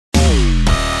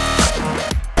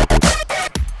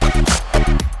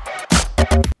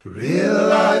Real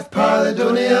life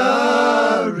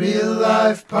Parlidonia, real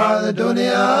life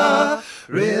Parlidonia,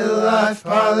 real life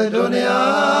Parlidonia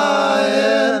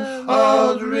in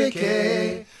Auld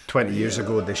Ricky. 20 years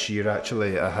ago this year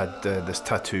actually, I had this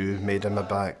tattoo made on my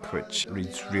back which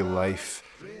reads real life.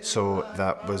 So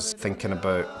that was thinking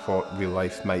about what real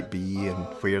life might be and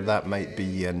where that might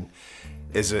be, and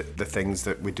is it the things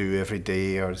that we do every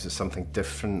day, or is it something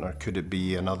different, or could it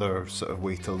be another sort of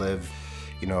way to live?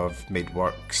 You know, I've made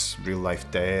works, Real Life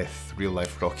Death, Real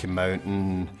Life Rocky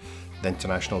Mountain, the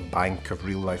International Bank of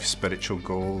Real Life Spiritual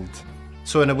Gold.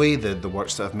 So in a way, the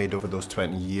works that I've made over those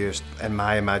 20 years, in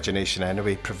my imagination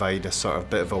anyway, provide a sort of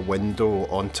bit of a window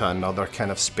onto another kind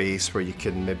of space where you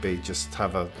can maybe just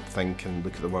have a think and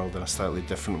look at the world in a slightly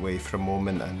different way for a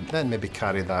moment, and then maybe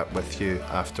carry that with you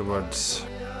afterwards.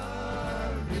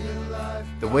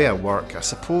 The way I work, I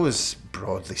suppose,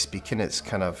 broadly speaking, it's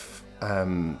kind of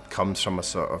comes from a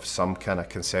sort of some kind of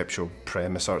conceptual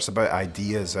premise, or it's about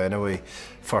ideas anyway,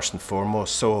 first and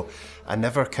foremost. So I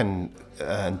never can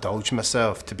indulge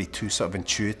myself to be too sort of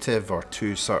intuitive or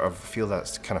too sort of feel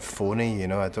that's kind of phony, you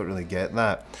know, I don't really get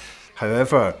that.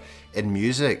 However, in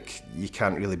music, you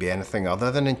can't really be anything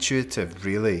other than intuitive,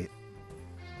 really.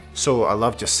 So I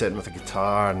love just sitting with a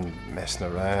guitar and messing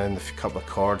around, a couple of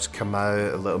chords come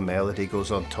out, a little melody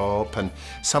goes on top, and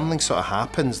something sort of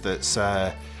happens that's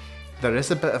there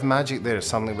is a bit of magic there,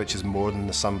 something which is more than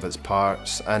the sum of its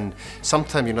parts. And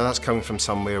sometimes, you know, that's coming from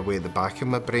somewhere way at the back of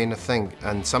my brain, I think.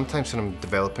 And sometimes when I'm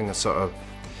developing a sort of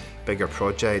bigger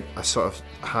project, I sort of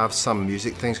have some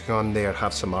music things going on there,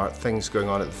 have some art things going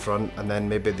on at the front, and then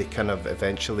maybe they kind of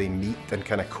eventually meet and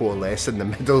kind of coalesce in the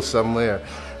middle somewhere.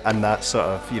 And that sort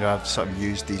of, you know, I've sort of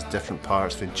used these different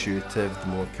parts, the intuitive, the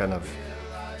more kind of,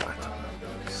 I don't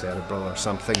know, cerebral or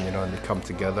something, you know, and they come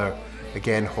together.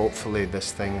 Again, hopefully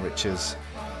this thing which is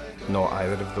not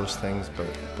either of those things,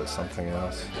 but something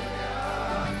else.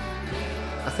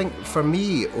 I think for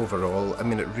me, overall, I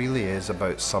mean, it really is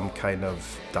about some kind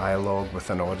of dialogue with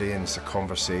an audience, a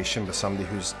conversation with somebody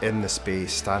who's in the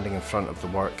space, standing in front of the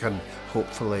work, and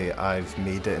hopefully I've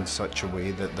made it in such a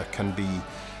way that there can be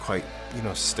quite, you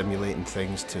know, stimulating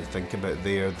things to think about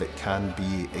there that can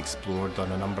be explored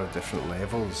on a number of different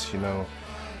levels, you know.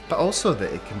 But also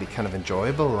that it can be kind of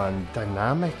enjoyable and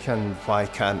dynamic, and why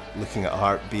can't looking at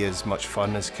art be as much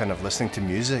fun as kind of listening to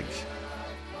music?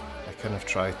 I kind of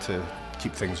try to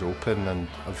keep things open and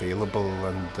available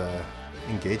and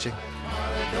engaging.